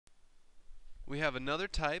we have another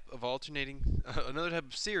type of another type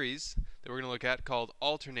of series that we're going to look at called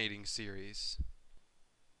alternating series.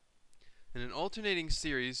 And an alternating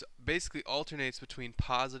series basically alternates between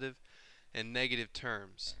positive and negative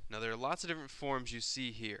terms. Now there are lots of different forms you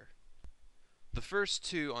see here. The first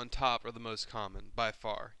two on top are the most common, by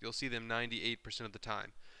far. You'll see them 98% of the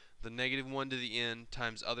time. The negative 1 to the n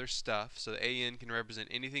times other stuff, so the an can represent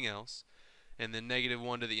anything else, and then negative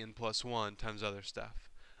 1 to the n plus 1 times other stuff.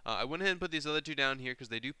 I went ahead and put these other two down here because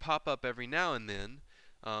they do pop up every now and then,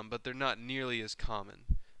 but they're not nearly as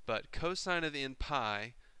common. But cosine of n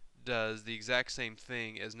pi does the exact same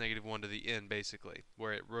thing as negative 1 to the n, basically,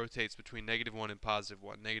 where it rotates between negative 1 and positive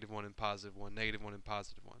 1, negative 1 and positive 1, negative 1 and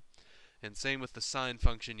positive 1. And same with the sine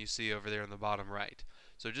function you see over there on the bottom right.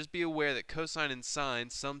 So just be aware that cosine and sine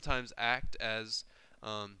sometimes act as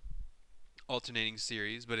alternating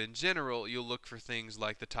series, but in general you'll look for things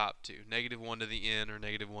like the top two, negative 1 to the n or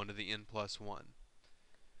negative 1 to the n plus 1.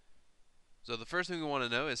 So the first thing we want to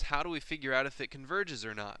know is, how do we figure out if it converges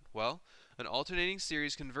or not? Well, an alternating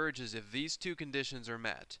series converges if these two conditions are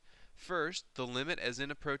met. First, the limit as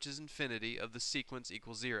n approaches infinity of the sequence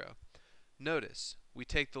equals 0. Notice, we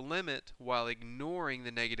take the limit while ignoring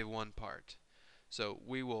the negative 1 part. So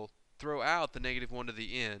we will throw out the negative 1 to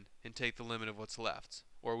the n and take the limit of what's left.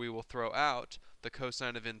 Or we will throw out the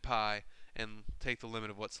cosine of n pi and take the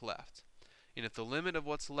limit of what's left. And if the limit of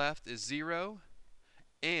what's left is 0,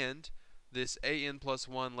 and this an plus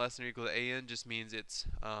 1 less than or equal to an just means it's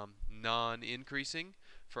non-increasing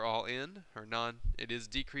for all n, or it is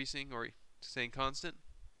decreasing or staying constant,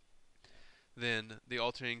 then the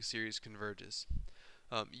alternating series converges.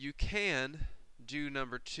 You can do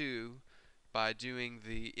number 2 by doing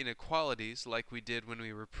the inequalities like we did when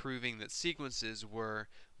we were proving that sequences were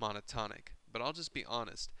monotonic. But I'll just be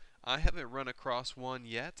honest, I haven't run across one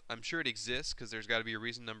yet. I'm sure it exists because there's got to be a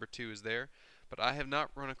reason number 2 is there, but I have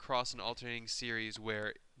not run across an alternating series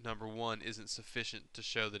where number 1 isn't sufficient to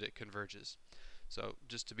show that it converges. So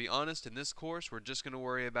just to be honest, in this course we're just going to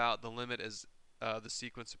worry about the limit as the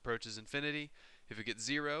sequence approaches infinity. If it gets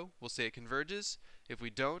 0, we'll say it converges. If we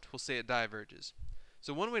don't, we'll say it diverges.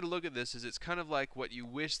 So one way to look at this is it's kind of like what you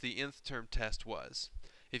wish the nth term test was.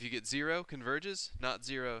 If you get 0, converges, not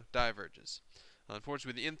 0, diverges. Unfortunately,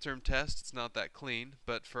 with the nth term test, it's not that clean,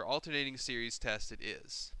 but for alternating series test, it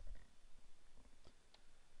is.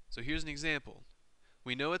 So here's an example.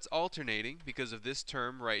 We know it's alternating because of this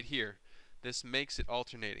term right here. This makes it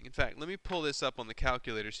alternating. In fact, let me pull this up on the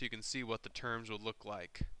calculator so you can see what the terms would look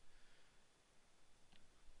like.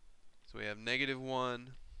 So we have negative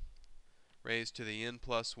 1 raised to the n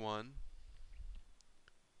plus 1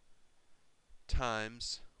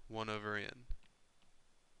 times 1 over n.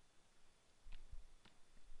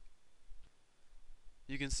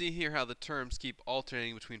 You can see here how the terms keep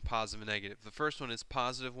alternating between positive and negative. The first one is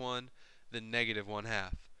positive 1, then negative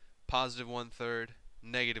 1/2. Positive 1/3,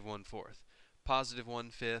 negative 1/4. Positive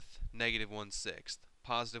 1/5, negative 1/6.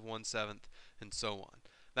 Positive 1/7, and so on.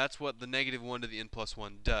 That's what the negative 1 to the n plus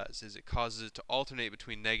 1 does, is it causes it to alternate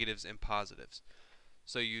between negatives and positives.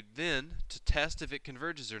 So you then, to test if it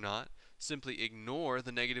converges or not, simply ignore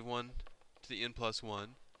the negative 1 to the n plus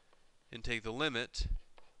 1 and take the limit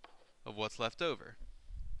of what's left over.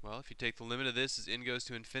 Well, if you take the limit of this as n goes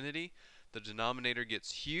to infinity, the denominator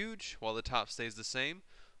gets huge while the top stays the same,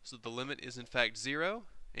 so the limit is in fact 0,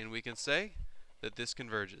 and we can say that this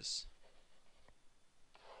converges.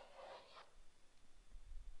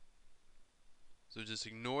 So just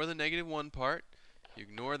ignore the negative 1 part, you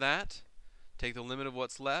ignore that, take the limit of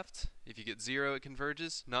what's left. If you get 0, it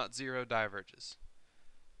converges, not 0, diverges.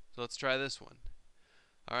 So let's try this one.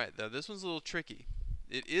 Alright, now this one's a little tricky.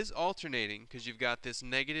 It is alternating because you've got this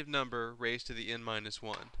negative number raised to the n minus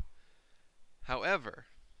 1. However,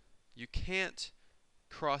 you can't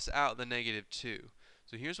cross out the negative 2.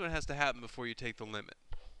 So here's what has to happen before you take the limit.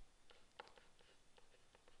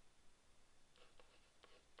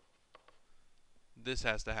 This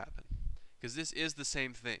has to happen, because this is the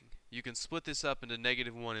same thing. You can split this up into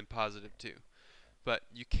negative 1 and positive 2. But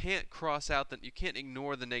you can't cross out you can't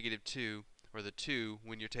ignore the negative 2 or the 2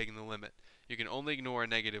 when you're taking the limit. You can only ignore a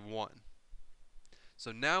negative 1.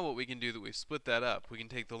 So now what we can do that we've split that up, we can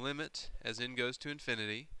take the limit as n goes to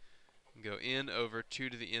infinity and go n over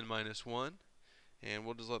 2 to the n minus 1, and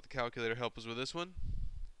we'll just let the calculator help us with this one.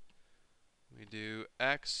 We do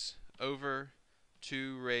x over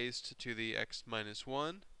 2 raised to the x minus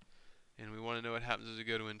 1, and we want to know what happens as we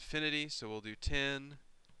go to infinity, so we'll do 10,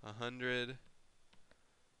 100,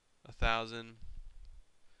 1,000,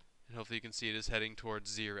 and hopefully you can see it is heading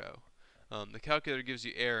towards 0. The calculator gives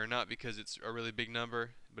you error not because it's a really big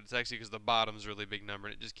number, but it's actually because the bottom's a really big number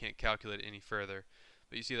and it just can't calculate it any further.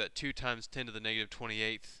 But you see that 2 times 10 to the negative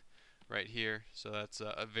 28th right here, so that's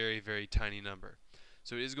a very, very tiny number.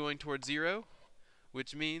 So it is going towards 0,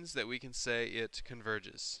 which means that we can say it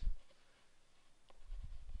converges.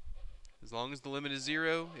 As long as the limit is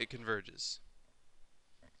 0, it converges.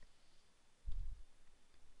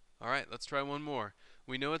 Alright, let's try one more.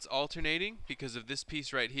 We know it's alternating because of this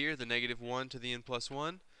piece right here, the negative 1 to the n plus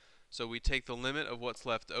 1. So we take the limit of what's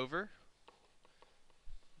left over,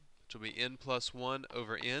 which will be n plus 1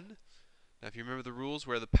 over n. Now if you remember the rules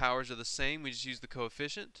where the powers are the same, we just use the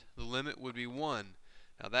coefficient. The limit would be 1.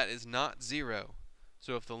 Now that is not 0.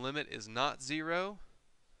 So if the limit is not 0,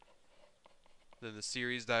 then the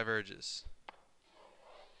series diverges.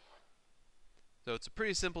 So it's a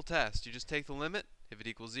pretty simple test. You just take the limit. If it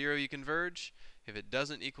equals 0, you converge. If it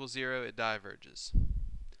doesn't equal 0, it diverges.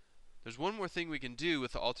 There's one more thing we can do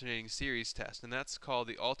with the alternating series test, and that's called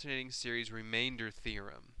the Alternating Series Remainder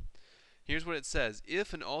Theorem. Here's what it says.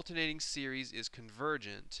 If an alternating series is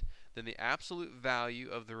convergent, then the absolute value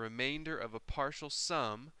of the remainder of a partial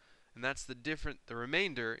sum, and that's the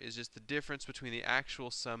remainder is just the difference between the actual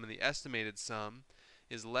sum and the estimated sum,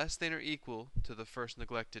 is less than or equal to the first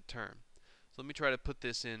neglected term. So let me try to put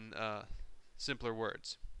this in simpler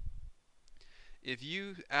words. If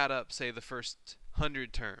you add up, say, the first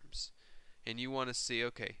 100 terms, and you want to see,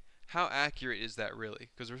 okay, how accurate is that really?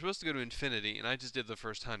 Because we're supposed to go to infinity, and I just did the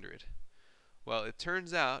first 100. Well, it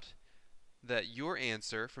turns out that your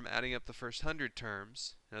answer from adding up the first 100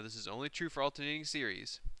 terms, now this is only true for alternating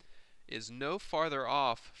series, is no farther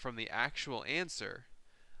off from the actual answer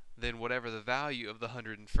than whatever the value of the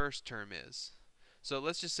 101st term is. So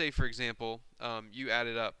let's just say, for example, you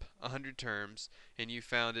added up 100 terms and you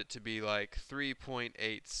found it to be like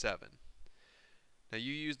 3.87. Now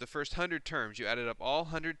you used the first 100 terms, you added up all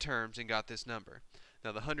 100 terms and got this number.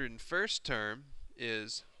 Now the 101st term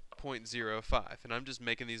is 0.05, and I'm just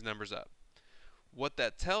making these numbers up. What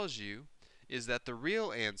that tells you is that the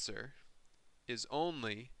real answer is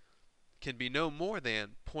can be no more than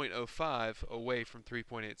 0.05 away from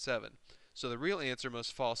 3.87. So the real answer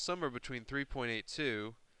must fall somewhere between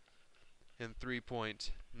 3.82 and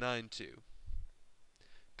 3.92.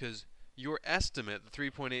 Because your estimate, the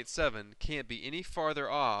 3.87, can't be any farther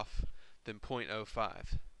off than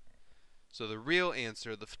 0.05. So the real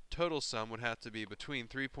answer, the total sum, would have to be between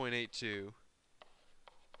 3.82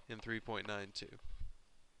 and 3.92.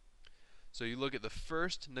 So you look at the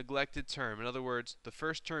first neglected term, in other words, the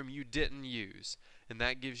first term you didn't use, and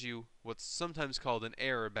that gives you what's sometimes called an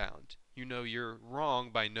error bound. You know you're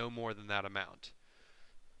wrong by no more than that amount.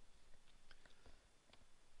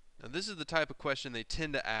 Now this is the type of question they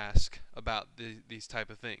tend to ask about these type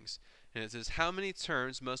of things. And it says, how many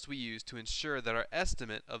terms must we use to ensure that our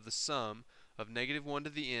estimate of the sum of negative 1 to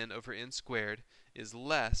the n over n squared is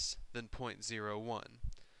less than 0.01?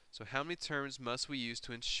 So how many terms must we use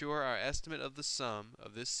to ensure our estimate of the sum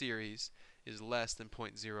of this series is less than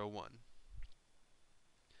 0.01?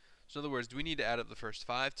 So in other words, do we need to add up the first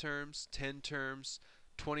 5 terms, 10 terms,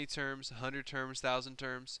 20 terms, 100 terms, 1,000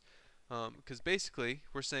 terms? Because basically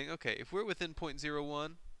we're saying, okay, if we're within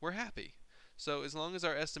 0.01, we're happy. So as long as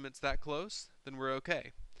our estimate's that close, then we're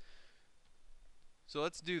okay. So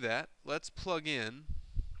let's do that. Let's plug in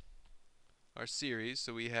our series.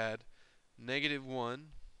 So we had negative 1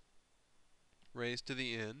 raised to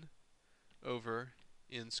the n over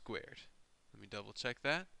n squared. Let me double check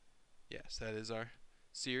that. Yes, that is our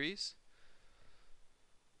series.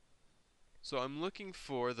 So I'm looking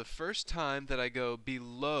for the first time that I go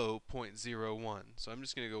below 0.01. So I'm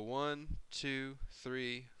just going to go 1, 2,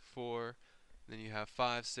 3, 4, then you have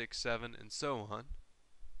 5, 6, 7, and so on.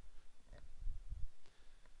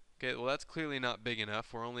 Okay, well that's clearly not big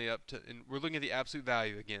enough. We're only up to, and we're looking at the absolute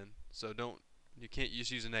value again. So you can't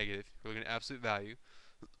just use a negative. We're looking at absolute value.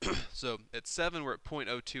 So at 7 we're at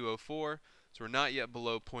 0.0204, so we're not yet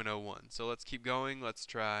below 0.01. So let's keep going. Let's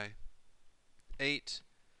try 8,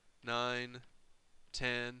 9,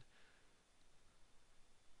 10.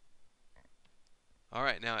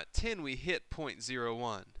 Alright, now at 10 we hit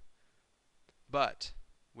 0.01. But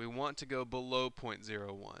we want to go below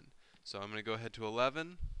 0.01. So I'm going to go ahead to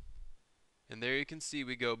 11. And there you can see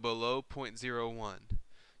we go below 0.01.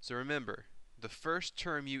 So remember, the first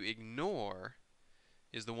term you ignore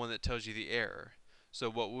is the one that tells you the error. So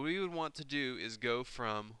what we would want to do is go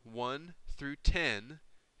from 1 through 10,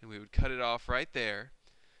 and we would cut it off right there,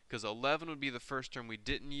 because 11 would be the first term we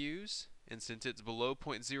didn't use, and since it's below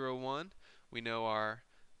 0.01, we know our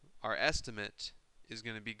estimate is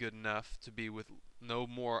going to be good enough to be with no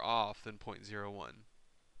more off than 0.01.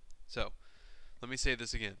 So let me say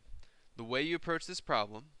this again. The way you approach this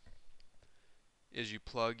problem is you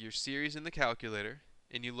plug your series in the calculator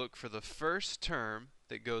and you look for the first term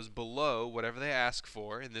that goes below whatever they ask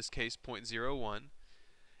for, in this case 0.01,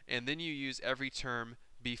 and then you use every term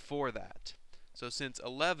before that. So since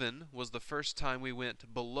 11 was the first time we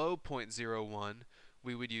went below 0.01,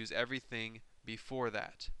 we would use everything before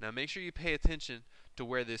that. Now make sure you pay attention to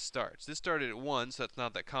where this starts. This started at 1, so that's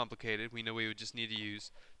not that complicated. We know we would just need to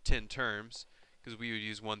use 10 terms because we would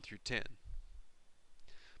use 1 through 10.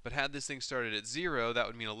 But had this thing started at 0, that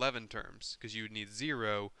would mean 11 terms, because you would need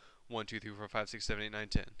 0, 1, 2, 3, 4, 5, 6, 7, 8, 9,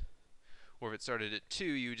 10. Or if it started at 2,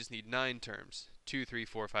 you would just need 9 terms, 2, 3,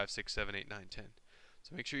 4, 5, 6, 7, 8, 9, 10.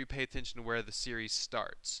 So make sure you pay attention to where the series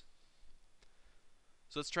starts.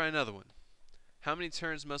 So let's try another one. How many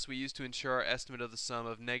terms must we use to ensure our estimate of the sum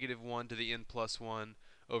of -1 to the n plus 1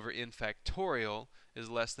 over n factorial is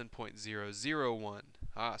less than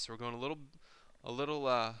 0.001? So we're going a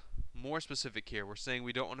little more specific here. We're saying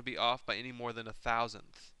we don't want to be off by any more than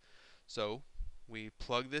 1,000th. So we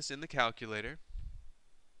plug this in the calculator.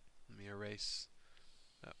 Let me erase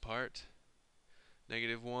that part.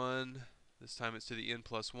 -1, this time it's to the n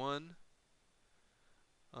plus 1.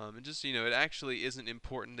 And just so you know, it actually isn't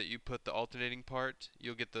important that you put the alternating part.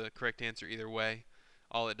 You'll get the correct answer either way.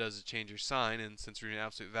 All it does is change your sign, and since we're doing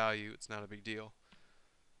absolute value, it's not a big deal.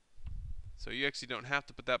 So you actually don't have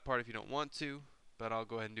to put that part if you don't want to, but I'll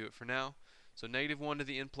go ahead and do it for now. So -1 to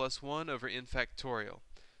the n plus 1 over n factorial.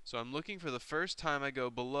 So I'm looking for the first time I go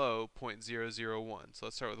below 0.001. So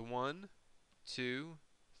let's start with 1, 2,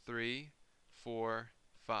 3, 4,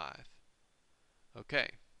 5.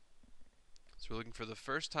 Okay. So we're looking for the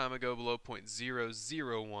first time I go below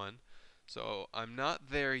 0.001. So I'm not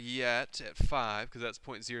there yet at 5 because that's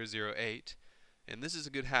 0.008. And this is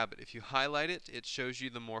a good habit. If you highlight it, it shows you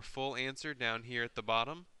the more full answer down here at the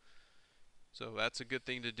bottom. So that's a good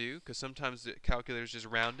thing to do because sometimes the calculator is just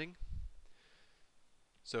rounding.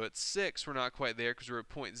 So at 6 we're not quite there because we're at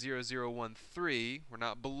 0.0013. We're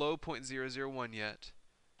not below 0.001 yet.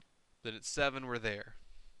 Then at 7 we're there.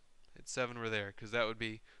 At 7 we're there because that would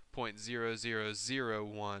be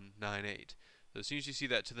 0.000198. So as soon as you see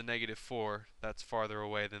that to the -4, that's farther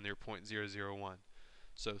away than your 0.001.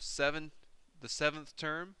 So the 7th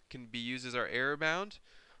term can be used as our error bound,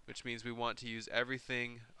 which means we want to use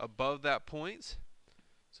everything above that point.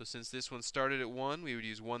 So since this one started at 1, we would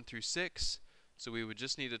use 1 through 6. So we would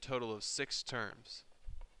just need a total of 6 terms.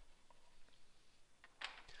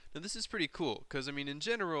 Now this is pretty cool because, I mean, in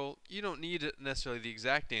general, you don't need necessarily the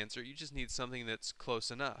exact answer. You just need something that's close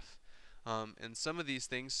enough. And some of these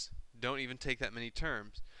things don't even take that many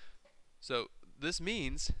terms. So this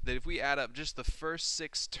means that if we add up just the first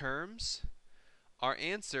 6 terms, our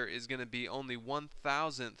answer is going to be only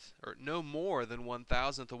 1,000th, or no more than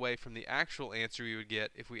 1,000th away from the actual answer we would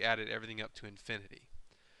get if we added everything up to infinity.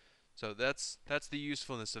 So that's the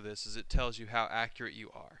usefulness of this, is it tells you how accurate you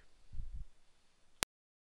are.